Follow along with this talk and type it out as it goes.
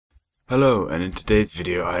Hello, and in today's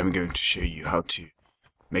video I am going to show you how to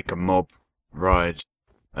make a mob ride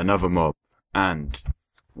another mob, and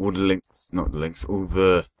all the links, not the links, all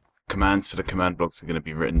the commands for the command blocks are going to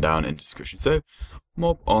be written down in the description. So,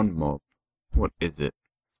 mob on mob, what is it?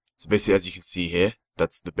 So basically, as you can see here,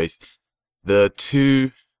 that's the base. The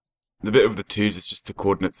bit of the twos is just the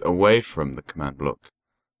coordinates away from the command block,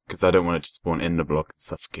 because I don't want it to spawn in the block and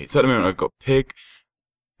suffocate. So at the moment I've got pig.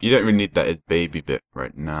 You don't really need that as baby bit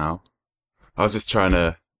right now. I was just trying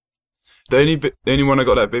to... The only one I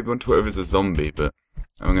got that baby on Twitter is a zombie, but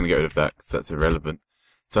I'm going to get rid of that because that's irrelevant.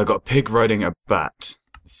 So I got a pig riding a bat.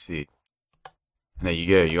 Let's see. And there you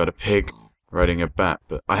go, you got a pig riding a bat,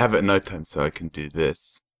 but I have it at night time, so I can do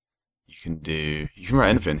this. You can write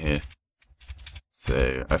anything here.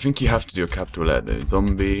 So I think you have to do a capital letter though.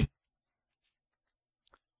 Zombie.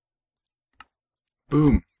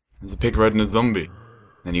 Boom! There's a pig riding a zombie.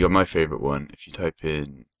 Then you got my favourite one. If you type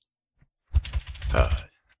in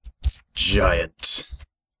giant.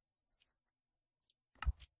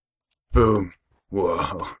 Boom.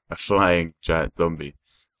 Whoa. A flying giant zombie.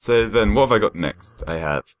 So then what have I got next? I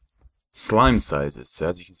have slime sizes. So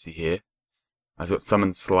as you can see here, I've got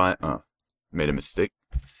summon slime. Oh, made a mistake.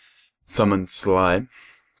 Summon slime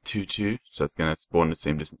 2-2. So that's going to spawn the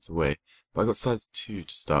same distance away. But I got size 2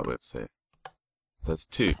 to start with, so size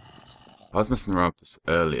 2. I was messing around with this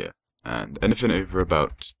earlier, and anything over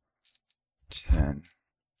about 10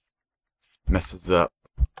 messes up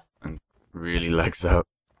and really lags out.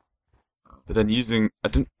 But then using,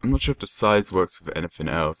 I'm not sure if the size works with anything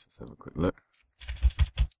else. Let's have a quick look.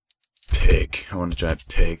 Pig. I want a giant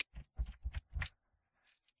pig.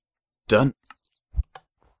 Done.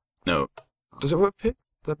 No. Does it work pig?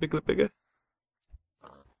 Does that pig look bigger?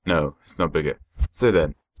 No, it's not bigger. So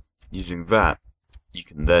then, using that, you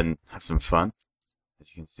can then have some fun.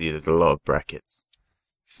 As you can see, there's a lot of brackets.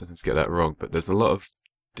 You sometimes get that wrong, but there's a lot of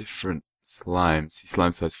different slimes. See,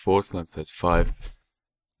 slime size 4, slime size 5.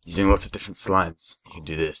 Using lots of different slimes, you can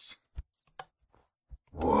do this.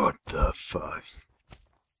 What the fuck?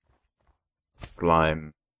 It's a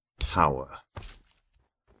slime tower.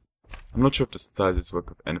 I'm not sure if the sizes work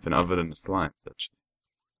with anything other than the slimes, actually.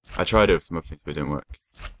 I tried it with some other things, but it didn't work.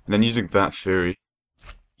 And then using that theory,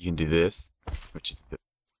 you can do this, which is a bit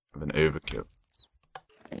of an overkill.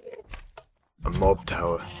 A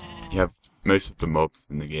MobTower. You have most of the mobs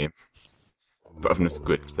in the game, apart from the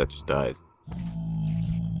squid, because that just dies.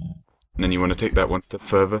 And then you want to take that one step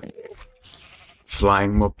further.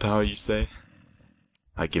 Flying MobTower, you say?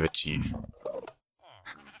 I give it to you.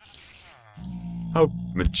 How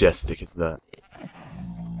majestic is that?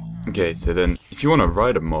 Okay, so then, if you want to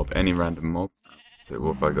ride a mob, any random mob, so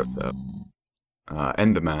what have I got set up?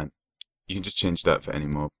 Enderman. You can just change that for any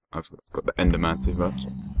mob. I've got the Enderman saved up. You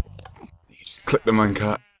can just click the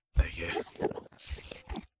minecart. There you go.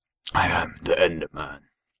 I am the Enderman.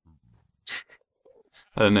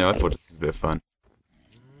 I don't know, I thought this was a bit of fun.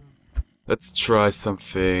 Let's try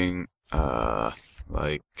something,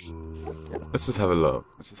 like... Let's just have a look.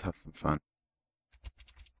 Let's just have some fun.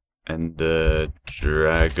 Ender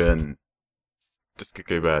Dragon. This could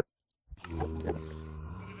go bad.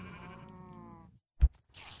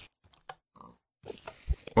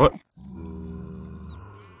 What?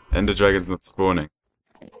 Ender Dragon's not spawning.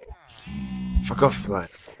 Fuck off, slime.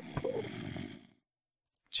 Do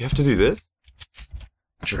you have to do this?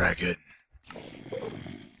 Dragon.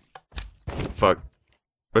 Fuck.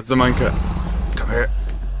 Where's the minecart? Come here.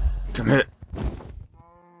 Come here.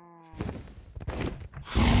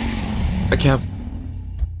 I can't.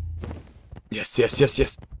 Yes, yes, yes,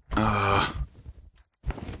 yes. I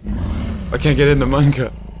can't get in the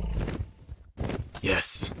minecart.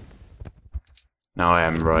 Yes. Now I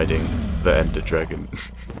am riding the Ender Dragon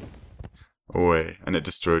away, and it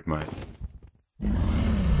destroyed my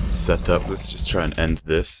setup. Let's just try and end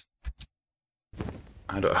this.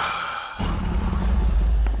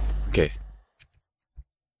 Okay.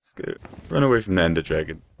 Let's go. Let's run away from the Ender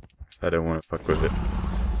Dragon. I don't want to fuck with it.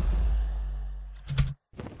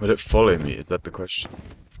 Will it follow me? Is that the question?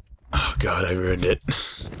 Oh god, I ruined it.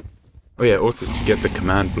 Oh yeah, also to get the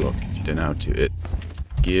command block, if you don't know how to, it's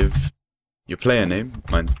give your player name,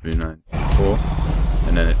 mine's BuuGames94,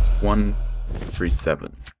 and then it's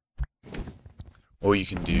 137. Or you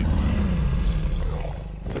can do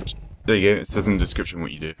such. There you go, it says in the description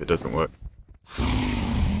what you do if it doesn't work.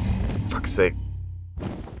 Fuck's sake.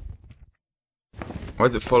 Why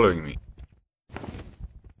is it following me?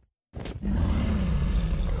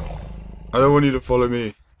 I don't want you to follow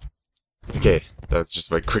me. Okay, that was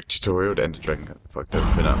just my quick tutorial. The Ender Dragon fucked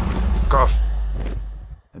everything up. Fuck off!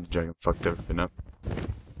 Ender Dragon fucked everything up.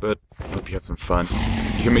 but I hope you had some fun.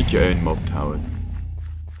 You can make your own mob towers.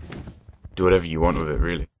 Do whatever you want with it,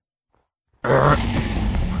 really.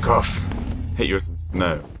 Fuck off. Hit you with some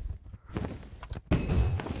snow.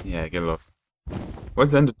 Yeah, get lost.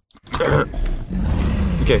 Where's the ender?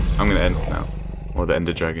 Okay, I'm gonna end now. While the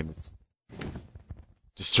ender dragon is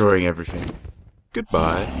destroying everything.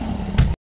 Goodbye.